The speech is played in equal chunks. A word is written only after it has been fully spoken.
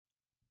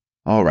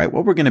All right,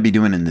 what we're going to be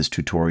doing in this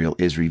tutorial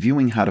is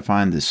reviewing how to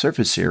find the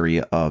surface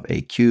area of a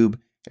cube,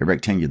 a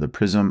rectangular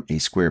prism, a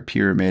square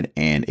pyramid,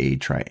 and a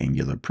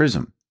triangular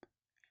prism.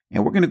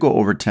 And we're going to go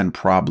over 10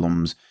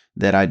 problems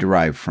that I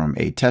derived from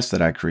a test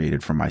that I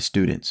created for my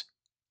students.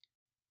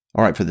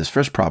 All right, for this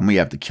first problem, we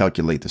have to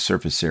calculate the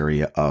surface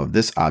area of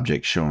this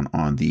object shown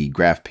on the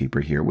graph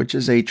paper here, which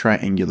is a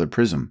triangular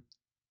prism.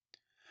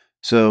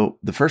 So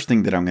the first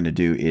thing that I'm going to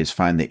do is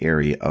find the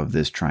area of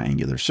this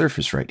triangular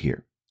surface right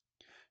here.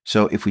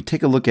 So if we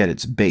take a look at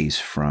its base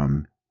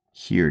from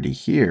here to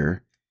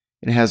here,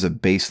 it has a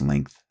base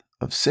length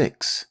of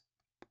 6,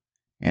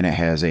 and it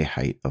has a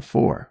height of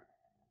 4.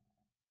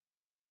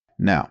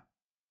 Now,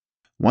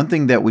 one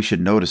thing that we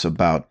should notice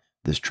about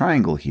this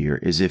triangle here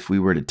is if we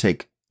were to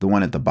take the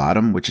one at the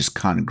bottom, which is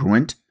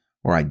congruent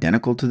or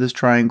identical to this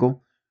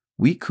triangle,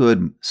 we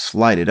could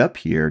slide it up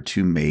here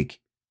to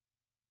make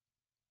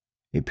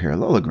a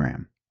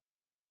parallelogram.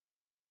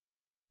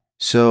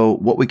 So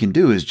what we can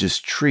do is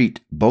just treat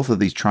both of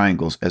these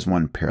triangles as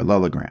one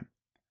parallelogram.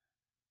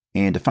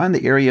 And to find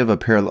the area of a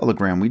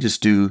parallelogram, we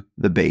just do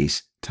the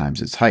base times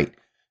its height.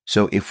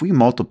 So if we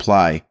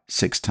multiply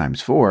 6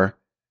 times 4,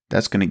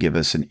 that's going to give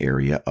us an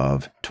area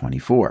of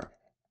 24.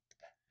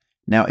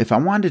 Now, if I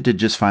wanted to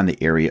just find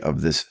the area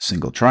of this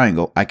single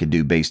triangle, I could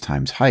do base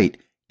times height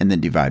and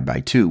then divide by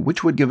 2,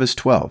 which would give us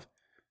 12.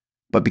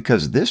 But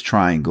because this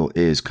triangle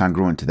is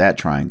congruent to that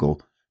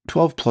triangle,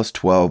 12 plus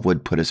 12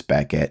 would put us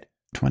back at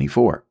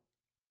 24.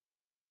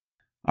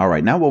 All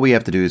right, now what we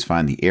have to do is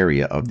find the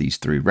area of these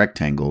 3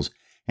 rectangles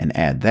and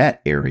add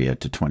that area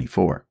to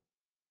 24.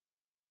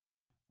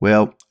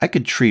 Well, I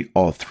could treat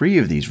all 3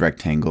 of these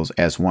rectangles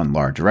as one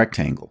large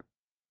rectangle.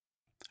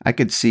 I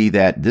could see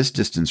that this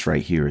distance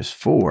right here is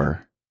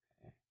 4,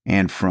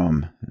 and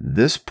from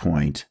this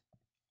point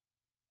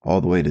all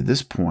the way to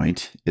this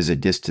point is a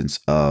distance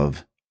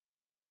of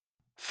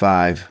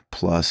 5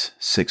 plus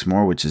 6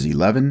 more, which is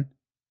 11,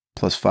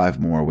 plus 5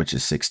 more, which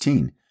is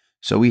 16.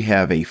 So we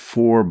have a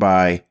 4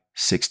 by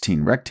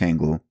 16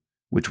 rectangle,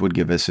 which would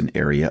give us an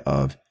area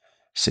of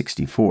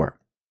 64.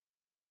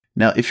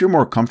 Now, if you're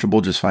more comfortable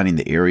just finding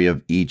the area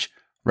of each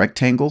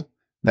rectangle,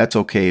 that's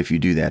okay if you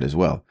do that as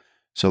well.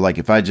 So like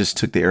if I just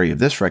took the area of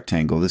this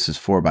rectangle, this is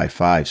 4 by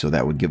 5, so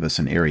that would give us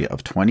an area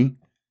of 20.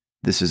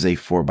 This is a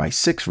 4 by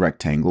 6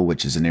 rectangle,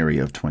 which is an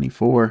area of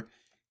 24.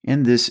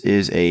 And this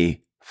is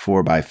a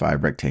 4 by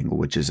 5 rectangle,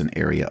 which is an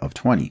area of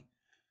 20.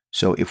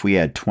 So if we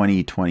add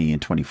 20, 20,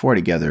 and 24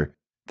 together,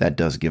 that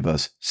does give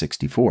us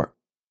 64.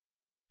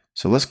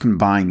 So let's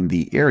combine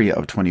the area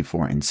of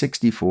 24 and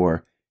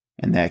 64,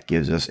 and that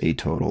gives us a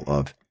total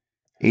of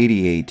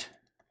 88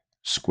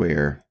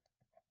 square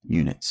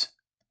units.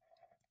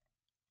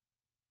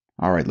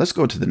 All right, let's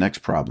go to the next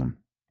problem.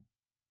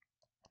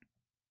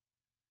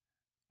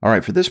 All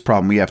right, for this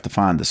problem, we have to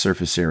find the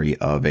surface area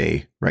of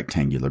a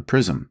rectangular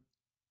prism.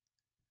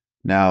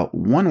 Now,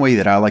 one way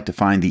that I like to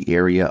find the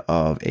area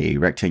of a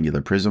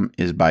rectangular prism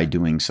is by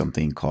doing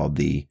something called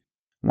the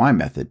Y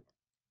method.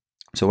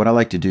 So what I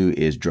like to do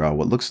is draw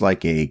what looks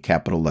like a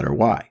capital letter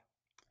Y.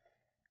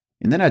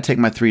 And then I take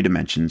my 3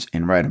 dimensions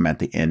and write them at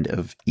the end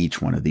of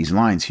each one of these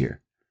lines here.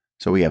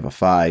 So we have a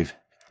 5,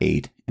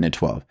 8, and a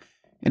 12.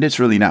 And it's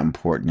really not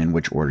important in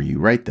which order you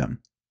write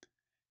them.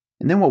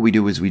 And then what we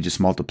do is we just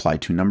multiply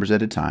 2 numbers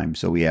at a time.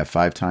 So we have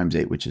 5 times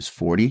 8, which is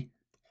 40.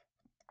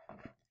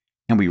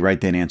 And we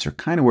write that answer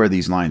kind of where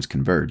these lines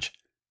converge.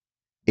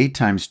 8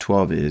 times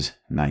 12 is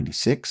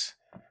 96.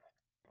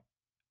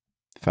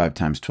 5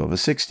 times 12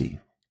 is 60.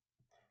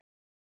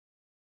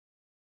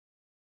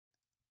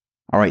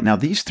 All right, now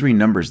these 3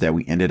 numbers that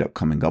we ended up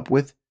coming up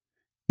with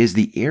is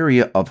the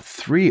area of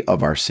 3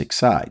 of our 6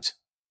 sides.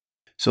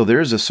 So there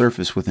is a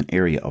surface with an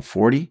area of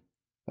 40,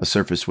 a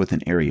surface with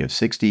an area of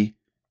 60,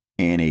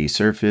 and a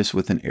surface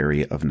with an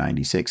area of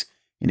 96.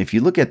 And if you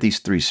look at these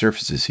 3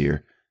 surfaces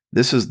here,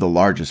 this is the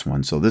largest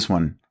one, so this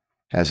one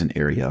has an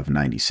area of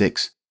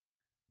 96.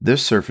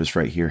 This surface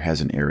right here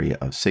has an area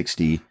of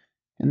 60,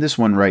 and this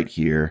one right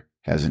here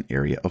has an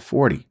area of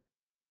 40.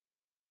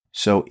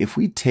 So if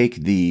we take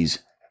these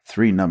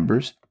 3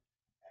 numbers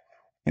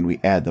and we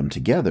add them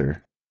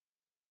together,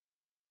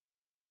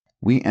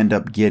 we end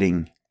up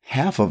getting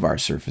half of our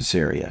surface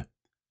area.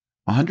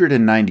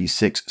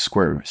 196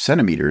 square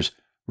centimeters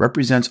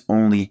represents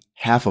only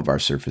half of our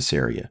surface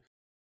area.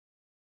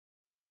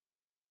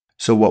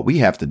 So what we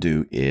have to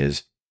do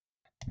is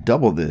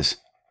double this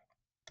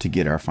to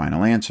get our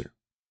final answer.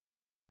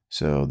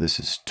 So this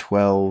is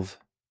 12,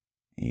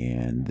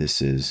 and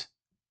this is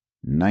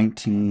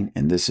 19,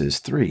 and this is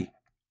 3.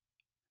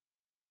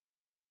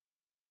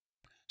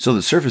 So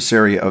the surface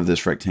area of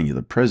this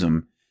rectangular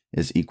prism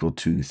is equal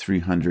to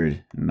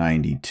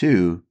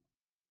 392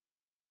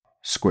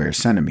 square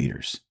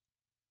centimeters.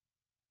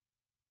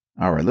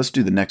 All right, let's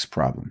do the next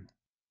problem.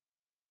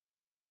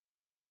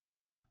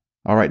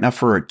 All right, now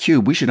for a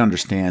cube, we should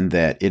understand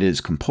that it is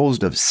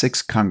composed of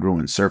 6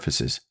 congruent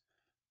surfaces.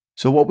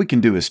 So what we can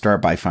do is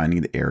start by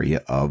finding the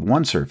area of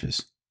one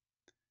surface.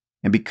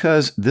 And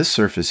because this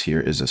surface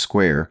here is a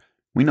square,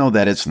 we know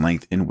that its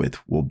length and width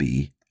will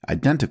be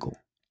identical.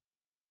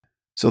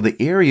 So the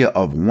area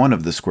of one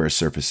of the square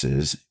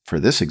surfaces for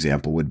this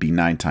example would be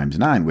 9 times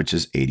 9, which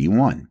is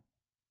 81.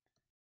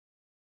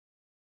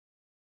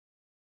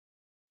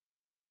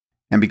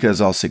 And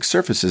because all 6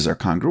 surfaces are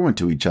congruent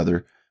to each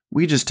other,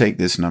 we just take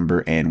this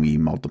number and we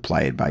multiply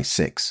it by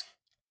 6.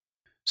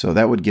 So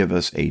that would give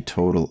us a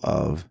total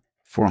of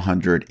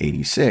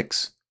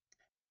 486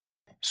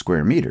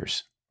 square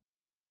meters.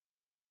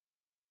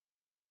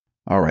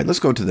 All right, let's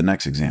go to the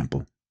next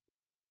example.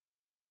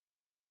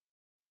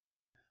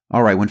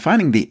 All right, when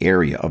finding the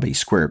area of a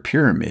square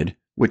pyramid,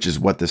 which is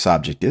what this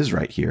object is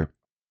right here,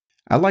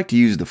 I like to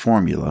use the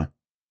formula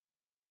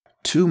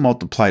 2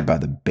 multiplied by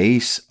the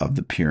base of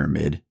the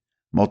pyramid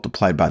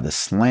multiplied by the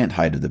slant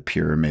height of the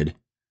pyramid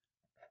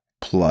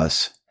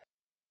plus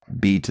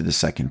b to the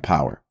second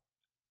power.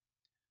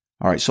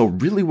 All right, so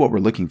really what we're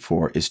looking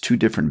for is 2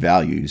 different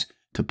values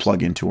to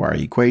plug into our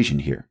equation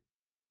here.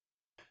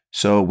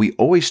 So we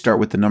always start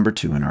with the number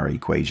 2 in our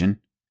equation.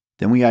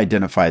 Then we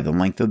identify the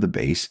length of the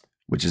base,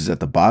 which is at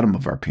the bottom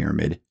of our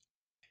pyramid,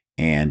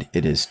 and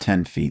it is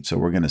 10 feet. So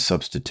we're going to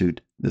substitute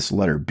this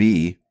letter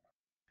B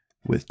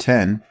with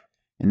 10,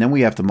 and then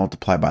we have to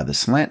multiply by the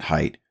slant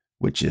height,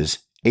 which is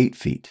 8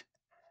 feet.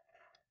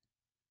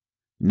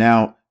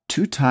 Now,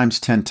 2 times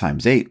 10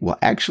 times 8 will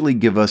actually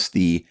give us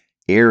the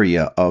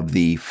area of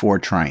the 4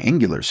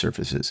 triangular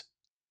surfaces.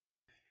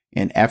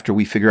 And after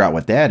we figure out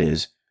what that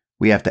is,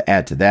 we have to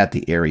add to that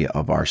the area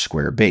of our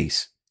square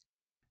base,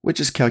 which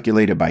is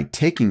calculated by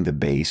taking the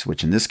base,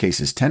 which in this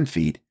case is 10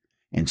 feet,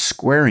 and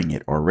squaring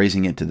it or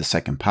raising it to the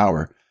second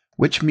power,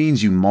 which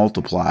means you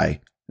multiply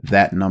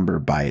that number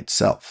by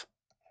itself.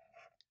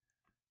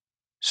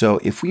 So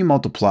if we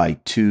multiply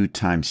 2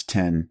 times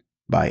 10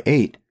 by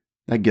 8,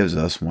 that gives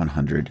us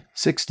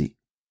 160.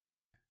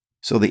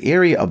 So the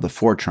area of the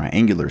 4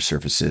 triangular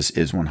surfaces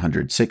is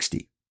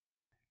 160.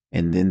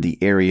 And then the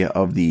area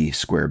of the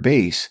square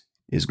base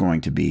is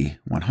going to be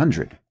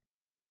 100.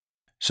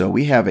 So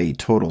we have a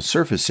total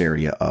surface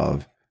area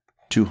of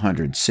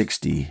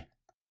 260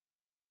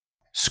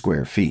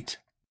 square feet.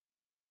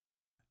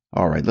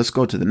 All right, let's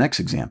go to the next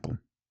example.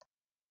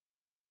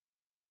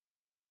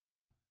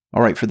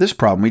 All right, for this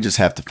problem, we just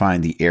have to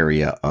find the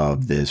area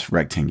of this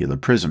rectangular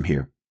prism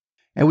here.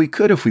 And we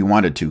could, if we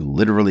wanted to,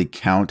 literally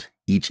count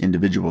each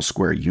individual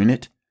square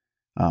unit,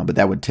 but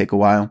that would take a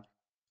while.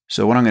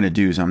 So what I'm going to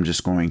do is I'm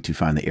just going to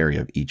find the area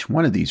of each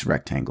one of these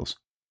rectangles.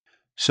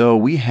 So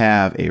we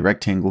have a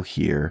rectangle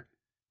here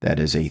that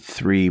is a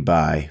 3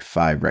 by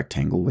 5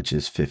 rectangle, which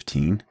is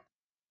 15.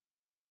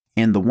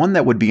 And the one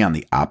that would be on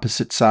the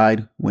opposite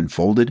side when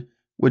folded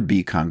would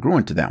be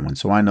congruent to that one.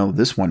 So I know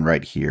this one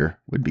right here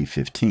would be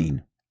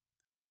 15.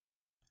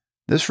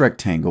 This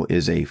rectangle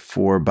is a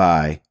 4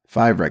 by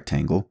 5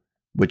 rectangle,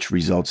 which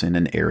results in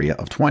an area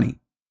of 20.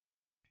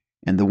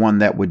 And the one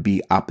that would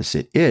be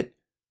opposite it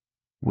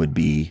would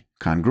be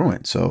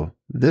congruent. So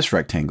this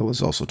rectangle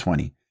is also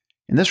 20.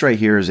 And this right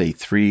here is a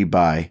 3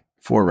 by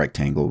 4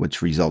 rectangle,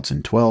 which results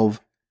in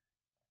 12.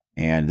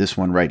 And this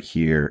one right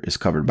here is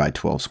covered by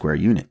 12 square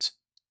units.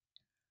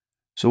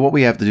 So what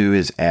we have to do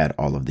is add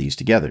all of these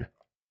together.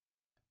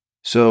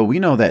 So we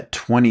know that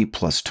 20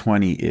 plus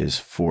 20 is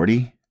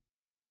 40.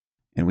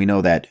 And we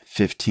know that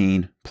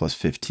 15 plus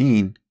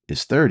 15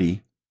 is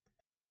 30.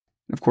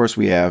 And of course,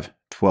 we have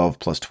 12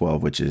 plus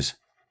 12, which is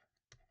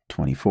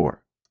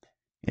 24.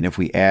 And if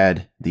we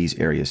add these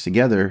areas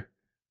together,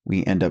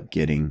 we end up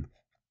getting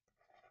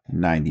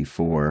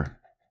 94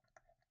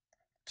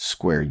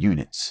 square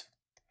units.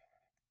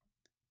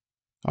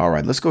 All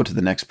right, let's go to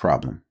the next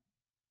problem.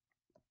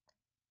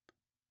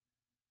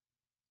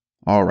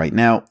 All right,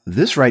 now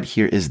this right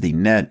here is the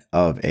net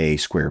of a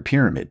square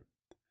pyramid.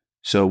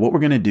 So what we're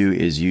going to do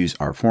is use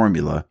our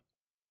formula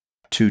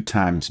 2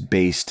 times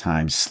base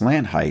times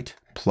slant height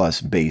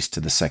plus base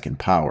to the second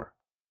power.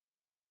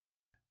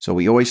 So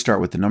we always start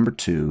with the number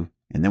 2,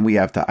 and then we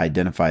have to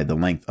identify the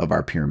length of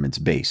our pyramid's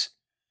base.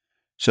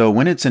 So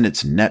when it's in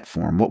its net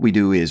form, what we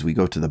do is we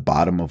go to the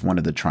bottom of one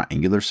of the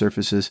triangular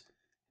surfaces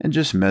and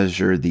just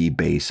measure the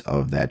base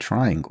of that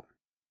triangle.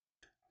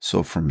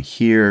 So from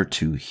here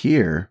to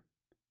here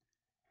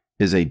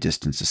is a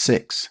distance of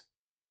 6.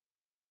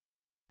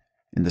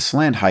 And the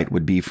slant height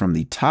would be from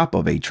the top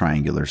of a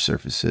triangular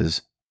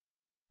surfaces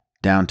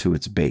down to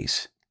its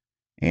base.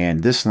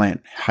 And this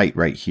slant height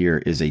right here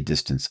is a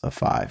distance of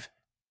 5.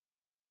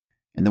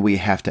 And then we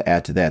have to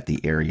add to that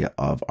the area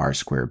of our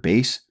square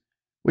base,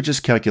 which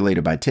is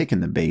calculated by taking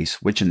the base,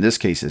 which in this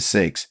case is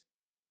 6,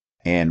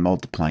 and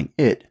multiplying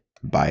it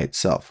by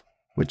itself,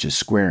 which is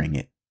squaring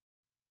it.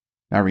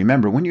 Now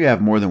remember, when you have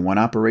more than one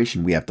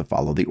operation, we have to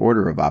follow the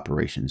order of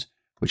operations,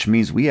 which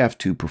means we have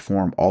to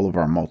perform all of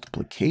our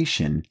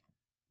multiplication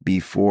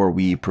before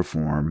we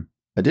perform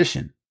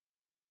addition.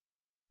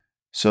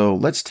 So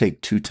let's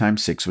take 2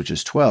 times 6, which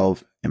is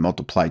 12, and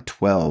multiply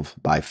 12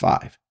 by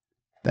 5.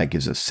 That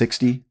gives us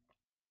 60.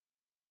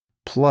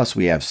 Plus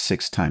we have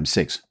 6 times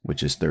 6,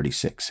 which is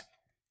 36.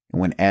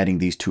 And when adding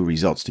these two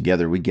results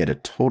together, we get a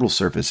total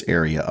surface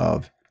area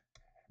of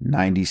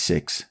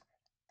 96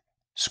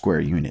 square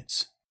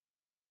units.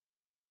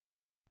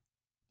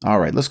 All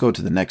right, let's go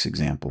to the next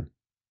example.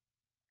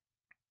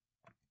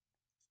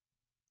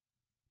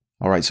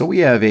 All right, so we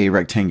have a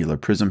rectangular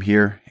prism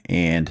here,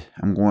 and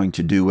I'm going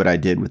to do what I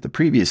did with the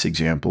previous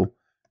example,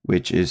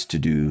 which is to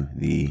do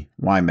the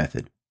Y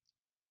method.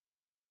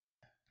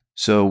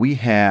 So we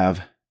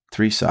have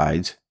three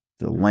sides,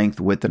 the length,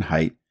 width, and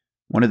height.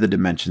 One of the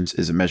dimensions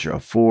is a measure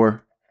of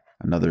 4,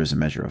 another is a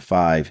measure of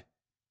 5,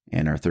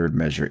 and our third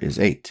measure is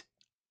 8.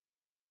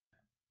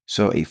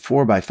 So a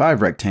 4 by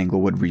 5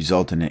 rectangle would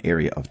result in an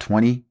area of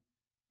 20,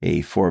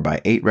 a 4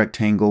 by 8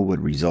 rectangle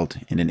would result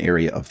in an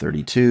area of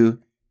 32,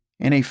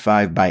 and a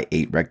 5 by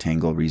 8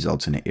 rectangle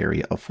results in an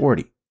area of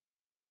 40.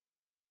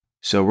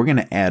 So we're going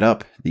to add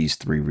up these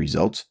three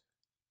results.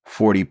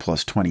 40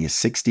 plus 20 is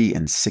 60,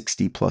 and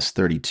 60 plus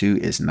 32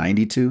 is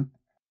 92.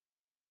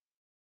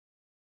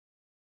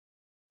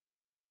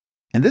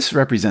 And this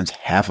represents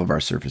half of our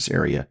surface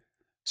area.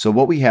 So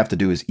what we have to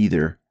do is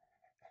either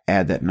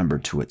add that number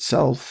to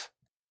itself,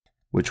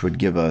 which would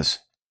give us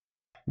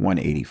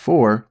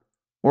 184,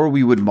 or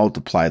we would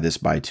multiply this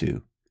by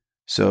 2.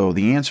 So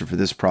the answer for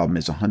this problem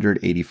is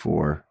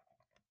 184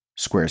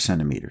 square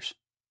centimeters.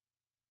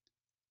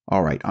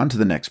 All right, on to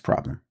the next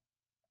problem.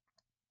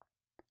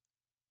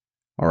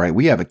 All right,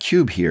 we have a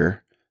cube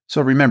here.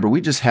 So remember,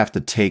 we just have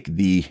to take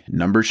the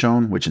number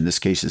shown, which in this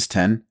case is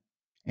 10,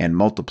 and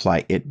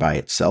multiply it by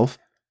itself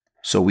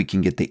so we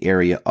can get the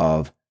area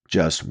of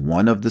just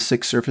one of the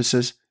 6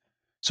 surfaces.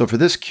 So for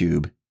this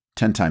cube,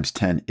 10 times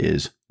 10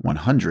 is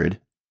 100,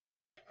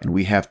 and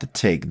we have to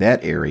take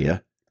that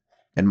area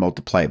and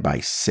multiply it by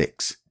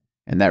 6,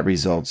 and that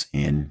results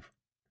in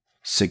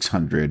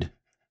 600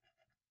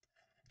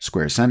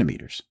 square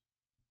centimeters.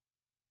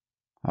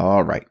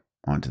 All right,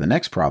 on to the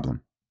next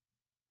problem.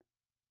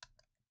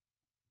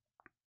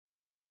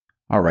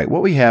 All right,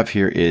 what we have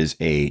here is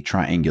a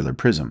triangular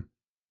prism.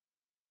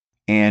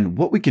 And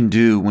what we can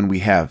do when we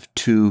have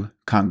two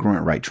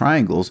congruent right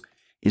triangles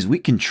is we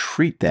can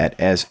treat that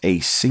as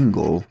a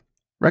single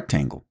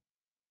rectangle.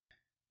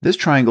 This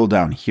triangle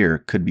down here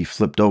could be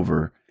flipped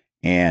over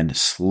and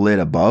slid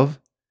above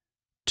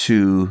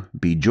to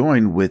be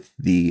joined with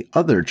the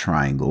other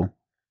triangle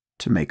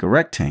to make a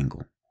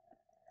rectangle.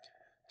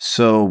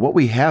 So what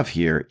we have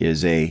here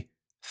is a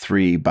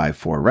 3 by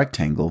 4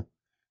 rectangle,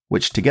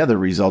 which together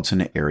results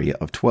in an area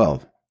of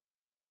 12.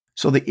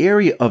 So the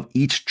area of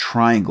each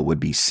triangle would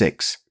be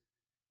 6.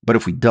 But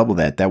if we double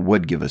that, that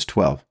would give us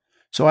 12.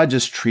 So I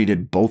just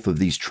treated both of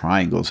these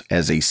triangles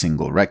as a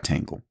single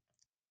rectangle.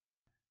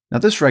 Now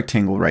this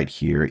rectangle right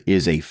here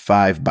is a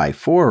 5 by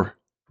 4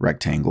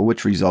 rectangle,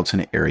 which results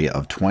in an area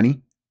of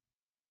 20.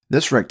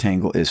 This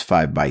rectangle is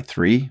 5 by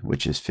 3,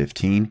 which is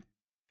 15.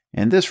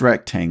 And this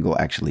rectangle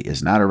actually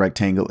is not a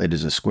rectangle, it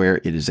is a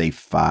square. It is a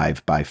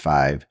 5 by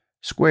 5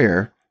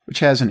 square, which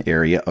has an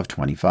area of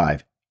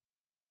 25.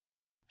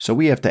 So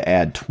we have to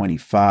add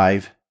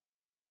 25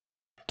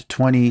 to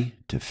 20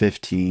 to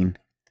 15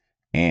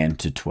 and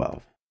to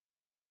 12.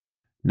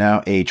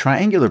 Now a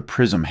triangular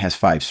prism has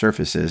 5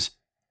 surfaces.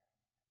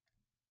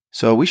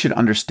 So we should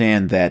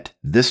understand that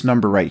this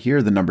number right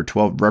here, the number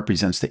 12,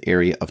 represents the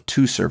area of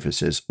 2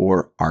 surfaces,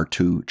 or our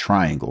 2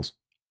 triangles.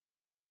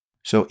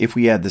 So if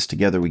we add this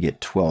together, we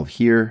get 12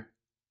 here,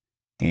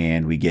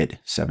 and we get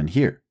 7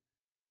 here.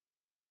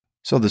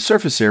 So the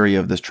surface area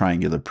of this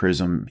triangular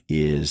prism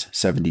is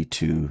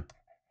 72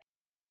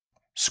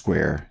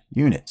 square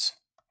units.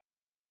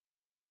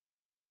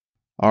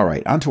 All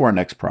right, on to our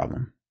next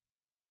problem.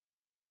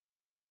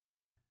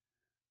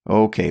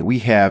 Okay, we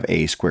have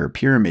a square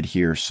pyramid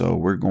here, so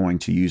we're going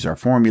to use our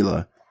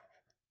formula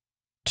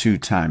 2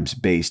 times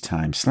base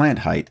times slant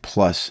height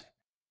plus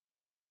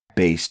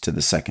base to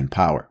the second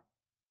power.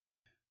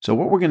 So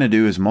what we're going to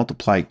do is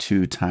multiply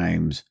 2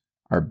 times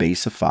our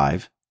base of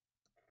 5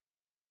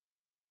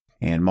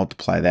 and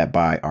multiply that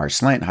by our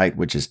slant height,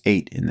 which is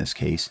 8 in this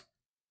case.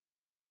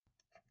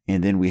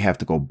 And then we have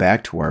to go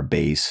back to our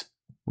base,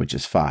 which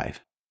is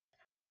 5,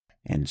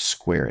 and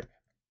square it.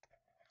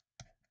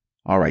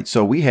 All right,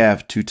 so we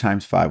have 2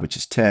 times 5, which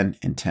is 10,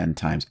 and 10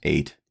 times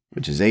 8,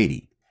 which is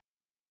 80,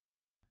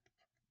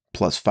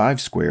 plus 5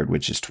 squared,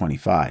 which is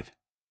 25.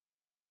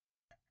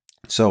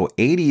 So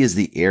 80 is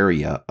the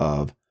area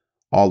of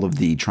all of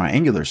the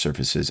triangular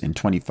surfaces, and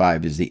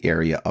 25 is the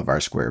area of our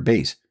square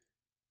base.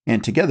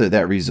 And together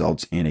that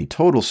results in a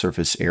total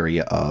surface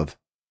area of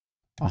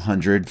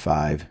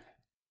 105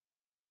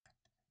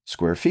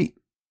 square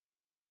feet.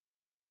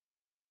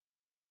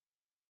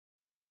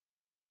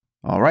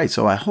 All right,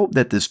 so I hope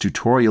that this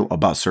tutorial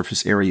about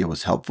surface area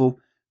was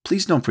helpful.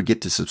 Please don't forget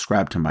to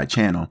subscribe to my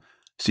channel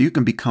so you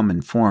can become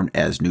informed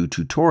as new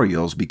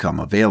tutorials become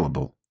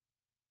available.